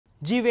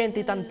GVN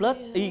TITAN Plus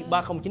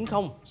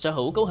i3090 sở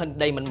hữu cấu hình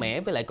đầy mạnh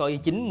mẽ với lại Core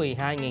i9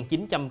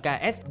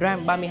 12900KS,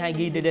 RAM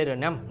 32GB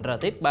DDR5,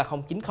 RTX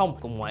 3090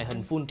 cùng ngoại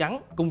hình full trắng,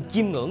 cùng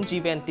chiêm ngưỡng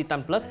GVN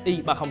TITAN Plus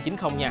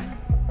i3090 nha.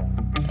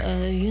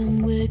 I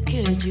am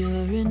wicked,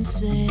 you're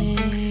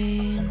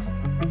insane,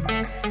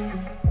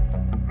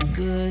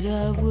 but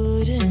I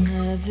wouldn't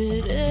have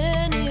it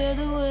any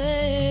other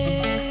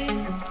way.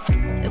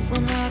 If we're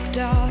knocked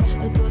out,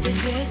 we'll go the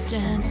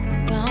distance,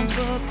 pound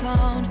for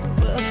pound.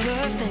 We're a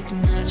perfect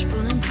match,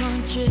 pulling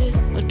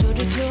punches. We're toe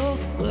to toe,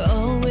 we're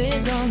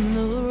always on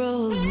the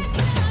road.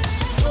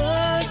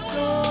 Worse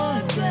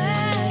or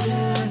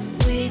better,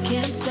 we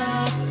can't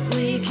stop,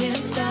 we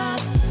can't stop.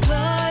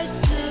 'Cause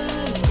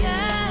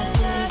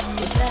together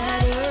we're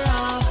better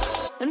off,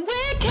 and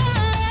we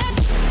can.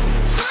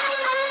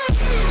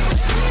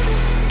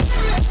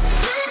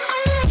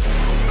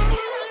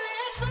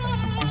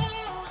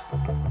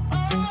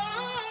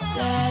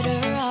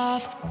 Better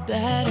off,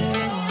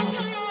 better off,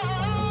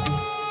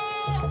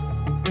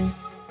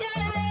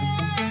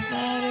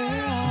 better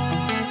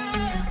off.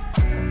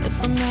 If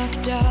we're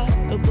knocked out,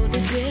 we'll go the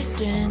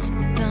distance,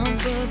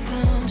 pound for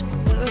pound.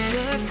 We're a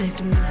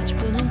perfect match,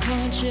 pulling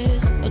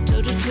punches. We're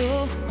toe to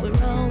toe,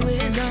 we're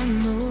always on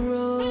the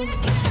road.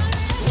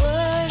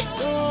 Worse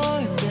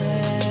or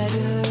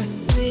better,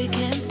 we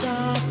can't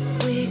stop,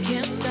 we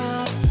can't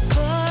stop.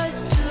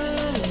 'Cause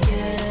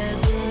together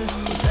we're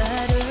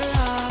better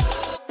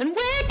off, and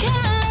we can.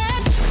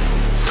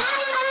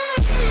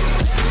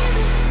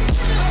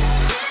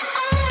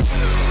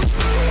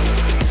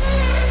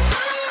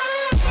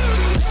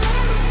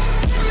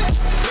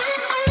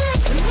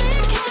 And we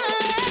can.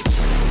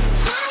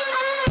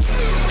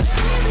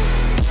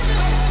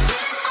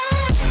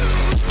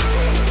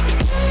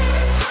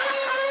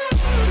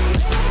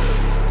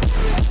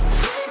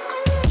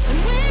 And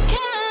we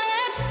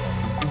can.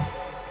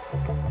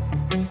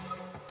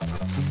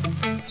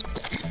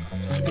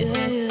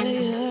 Yeah, yeah,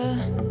 yeah.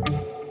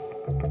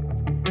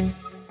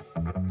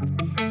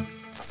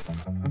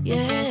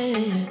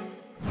 Yeah.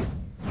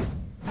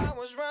 I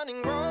was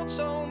running road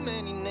so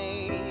many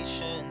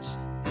nations.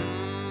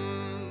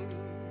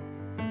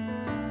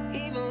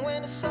 Even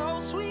when it's so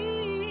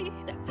sweet,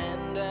 I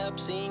end up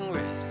seeing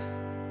red.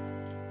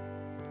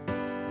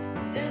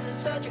 Is it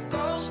such a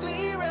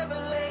ghostly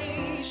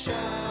revelation?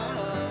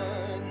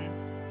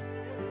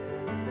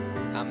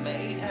 I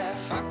may have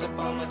fucked up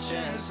all my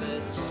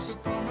chances.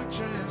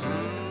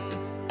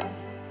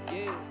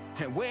 Yeah.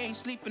 And we ain't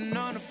sleeping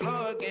on the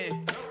floor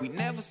again. We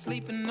never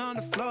sleeping on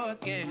the floor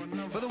again.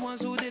 For the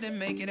ones who didn't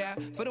make it out,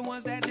 for the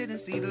ones that didn't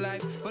see the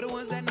life, for the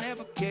ones that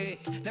never cared,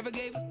 never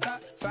gave a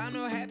thought, found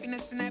no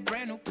happiness in that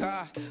brand new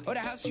car or the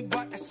house you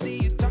bought. I see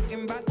you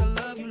talking about the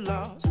love you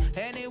lost,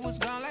 and it was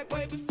gone like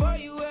way before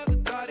you ever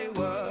thought it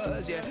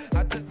was. Yeah,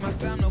 I took my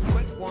time, no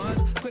quick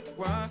ones, quick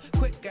run,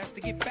 quick guys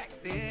to get back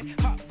there.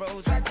 Hot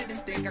roads, I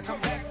didn't think I'd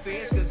come back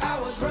fierce, 'cause I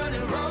was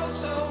running road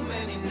so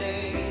many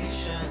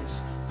nations.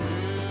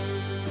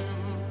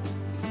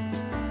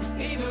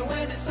 Even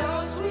when it's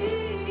so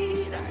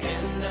sweet, I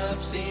end up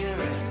seeing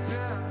red.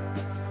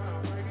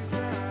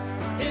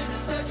 Is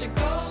it such a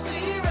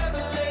ghostly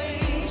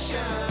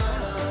revelation?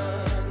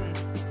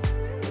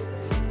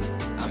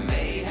 I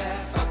may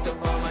have fucked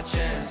up all my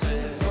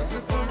chances.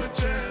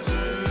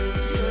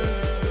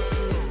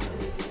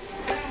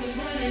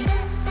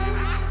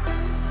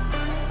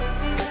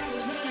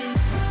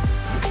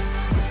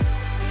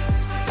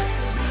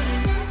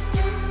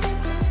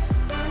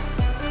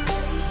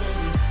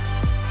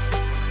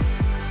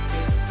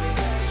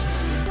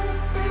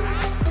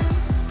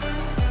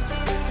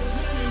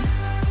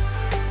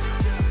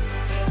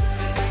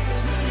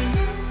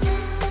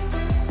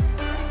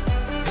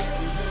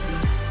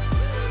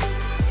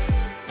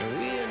 And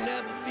we are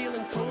never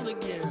feeling cold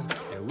again.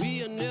 And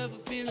we are never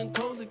feeling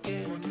cold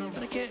again.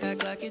 But I can't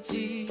act like it's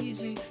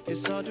easy.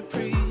 It's hard to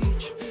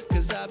preach.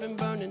 'Cause I've been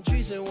burning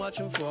trees and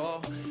watching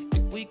fall.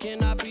 If we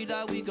cannot breathe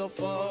out, we go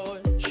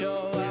forward.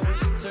 Sure, I was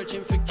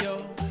searching for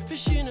cure.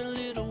 Fishing a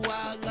little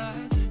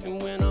wildlife.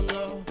 And when I'm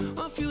low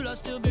on fuel, I'll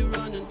still be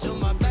running till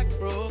my back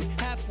broke.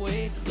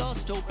 Halfway,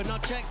 lost hope and I'll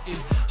check it.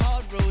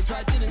 Hard roads,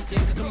 I didn't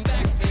think I'd come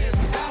back fast.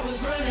 'Cause I was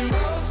running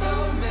road so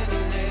many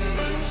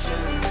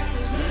nations.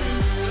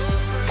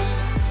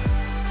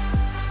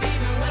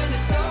 Even when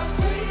it's so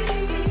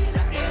sweet,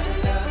 I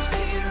end up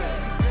seeing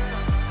red.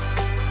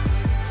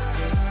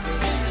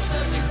 Is it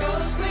such a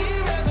ghostly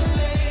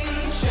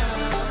revelation?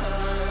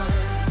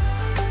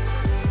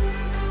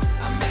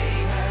 I may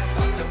have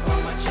fucked up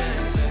all my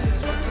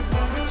chances.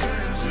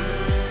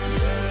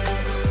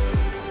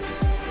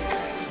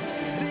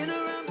 been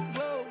around the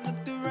globe,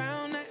 looked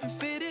around, nothing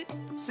fitted,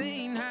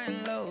 seen high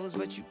and lows,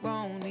 but you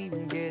won't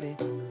even get it.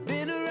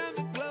 Been around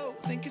the globe,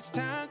 think it's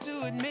time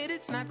to admit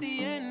it's not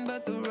the end,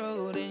 but the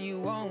road, and you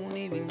won't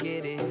even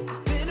get it.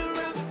 Been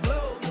around the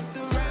globe, looked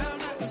around,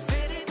 nothing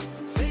fitted,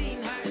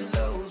 seen high and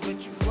lows, but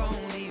you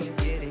won't even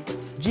get it.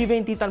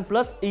 GVN TITAN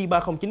Plus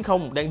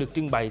i3090 đang được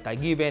trưng bày tại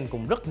GVN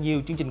cùng rất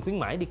nhiều chương trình khuyến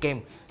mãi đi kèm.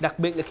 Đặc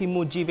biệt là khi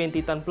mua GVN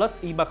TITAN Plus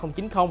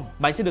i3090,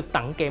 bạn sẽ được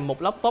tặng kèm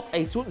một laptop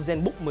Asus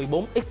ZenBook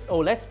 14X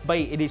OLED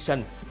Space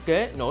Edition,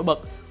 kế nổi bật,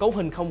 cấu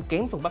hình không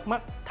kém phần bắt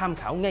mắt, tham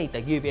khảo ngay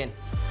tại GVN.